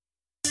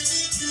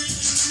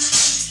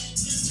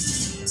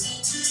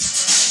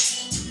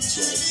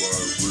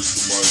With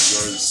the mic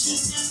gangster,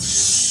 you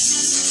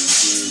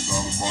know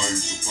what I'm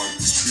saying?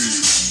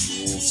 Dapiperspitt,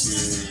 you know what I'm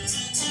saying?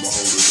 I'ma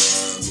hold it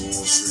down, you know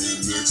what I'm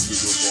saying? Next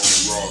nigga up on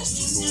the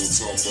roster, you know what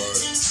I'm talking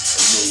about?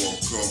 I know I'm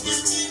coming, you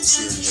know what I'm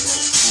saying? When I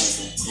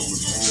come, I'm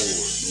coming hard,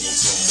 you know what I'm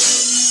talking about?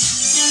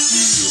 Yeah,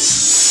 you know what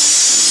I'm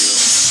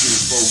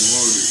saying?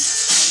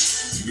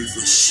 400,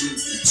 nigga shoot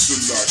me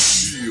till I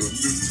kill,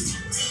 nigga.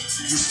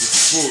 Give a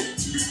fuck,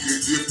 nigga,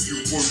 if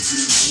you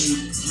working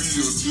wood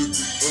real, nigga,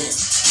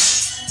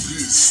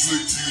 bitch,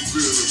 nigga, you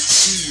better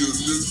chill,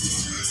 nigga.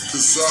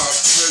 Cause I'll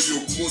tear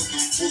your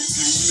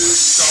motherfucking neck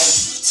out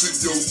to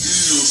your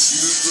ears,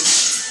 nigga.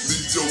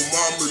 Leave your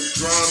mama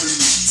drowning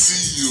in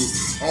tears.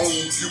 I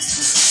don't give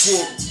a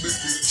fuck,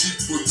 nigga, keep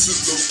her to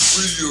the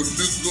real,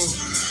 nigga.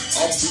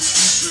 I'ma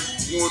keep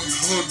it 100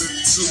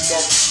 to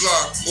my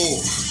block,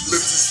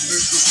 let these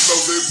niggas know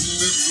that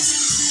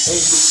niggas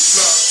on the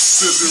block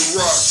selling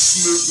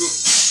rocks, nigga.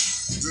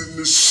 Then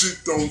this shit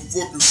don't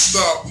fucking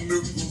stop,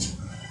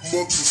 nigga.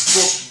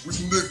 Motherfucker with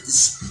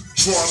niggas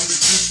trying to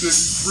get that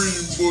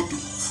cream of the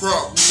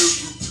crop,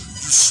 nigga.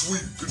 You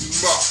sweeping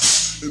mop,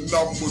 and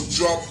I'ma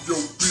drop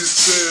your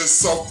bitch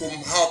ass off.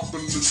 I'm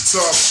hopping the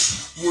top.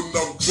 When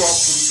I'm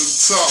dropping the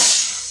top,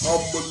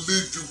 I'ma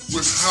leave you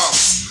with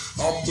hops.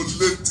 I'ma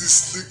let these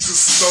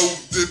niggas know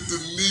that the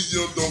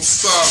neon don't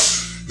stop.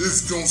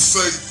 It's gon'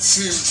 say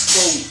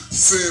 10-4,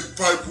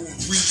 Sandpiper,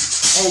 we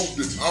hold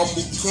it.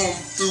 I'ma come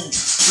through,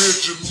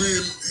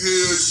 Benjamin,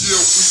 hell yeah,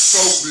 we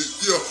folded.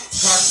 Yeah,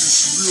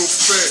 pockets real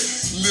fat,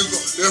 nigga,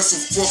 that's a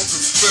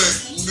fucking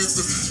fact,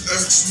 nigga.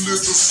 Ask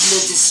nigga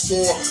slugger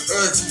score,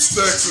 ask them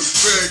stacks and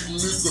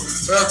back, nigga.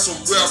 Ask them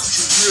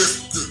rapture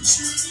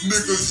records,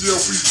 nigga, yeah,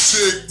 we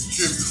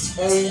checkin'.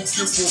 I don't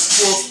give a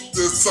fuck,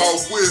 that's our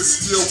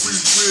west, yeah, we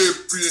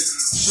rippin'.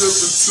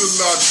 Rippin' till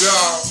I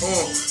die,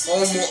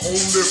 I'ma on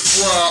that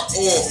fry,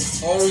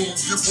 I don't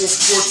give a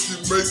fuck, you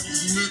make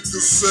these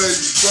niggas say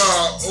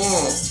bye,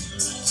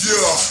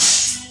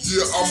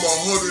 yeah, I'm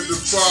 105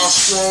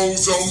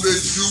 strongs on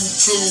that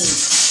YouTube.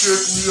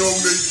 Catch me on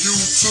that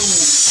YouTube.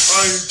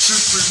 I ain't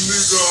trippin',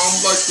 nigga, I'm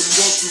like the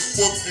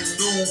motherfucking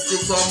dude,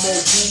 cause I'm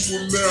on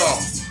Google now.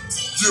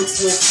 Give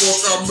a fuck,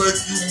 I make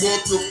you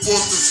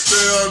motherfuckers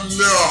stare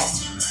now.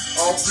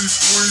 I'll be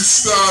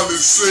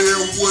freestyling,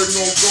 saying we ain't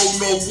gon' go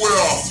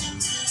nowhere.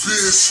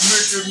 Bitch,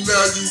 nigga,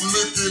 now you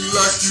looking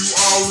like you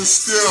all in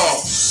style.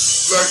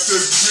 Like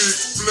that big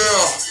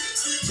flare.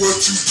 But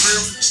you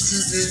bitch, you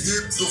can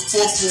get the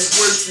fuck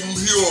away from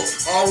here.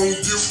 I don't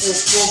give a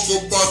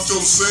fuck about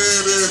your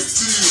sad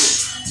ass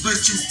tears.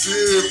 Bitch, you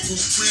dead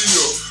for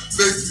real.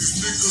 Let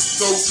these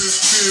niggas know this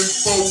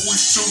 10-4, we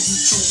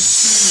shootin' to a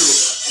kill.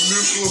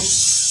 Nigga,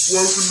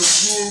 working the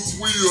wood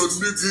wheel,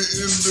 nigga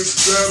in the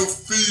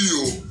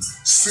battlefield.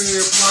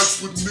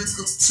 Sandpiper,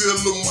 nigga, tell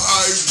them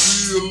I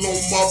real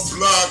on my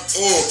block,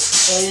 I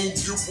don't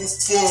give a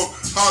fuck.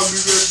 Holla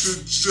at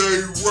the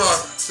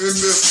J-Rock in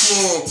that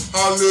slum.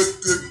 Holla at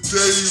the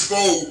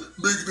Dave-O,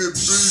 make that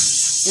big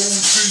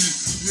booty.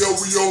 Yeah,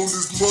 we on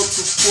this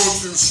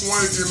motherfucking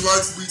swinging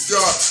like we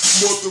got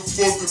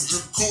motherfucking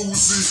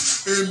jacuzzi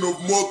in the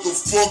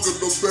motherfucker,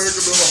 the back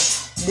of the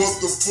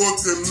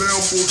motherfucking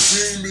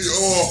Lamborghini,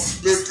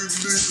 let these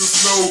niggas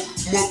know,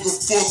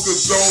 motherfucker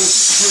don't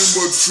dream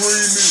a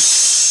dreamy,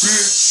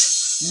 bitch,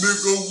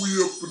 nigga, we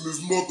up in this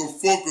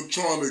motherfucker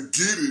trying to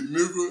get it,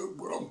 nigga,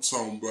 what I'm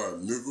talking about,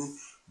 nigga,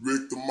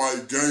 wreck the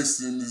mic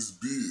gangster in this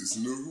bitch,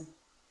 nigga.